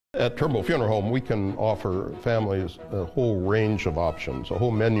At Trimble Funeral Home, we can offer families a whole range of options, a whole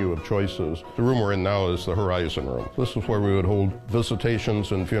menu of choices. The room we're in now is the Horizon Room. This is where we would hold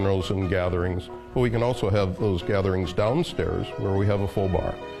visitations and funerals and gatherings, but we can also have those gatherings downstairs where we have a full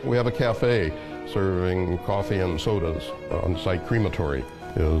bar. We have a cafe serving coffee and sodas. On-site crematory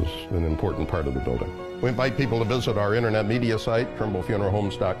is an important part of the building. We invite people to visit our internet media site,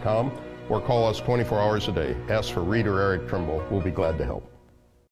 TrimbleFuneralHomes.com, or call us 24 hours a day. Ask for Reed or Eric Trimble. We'll be glad to help.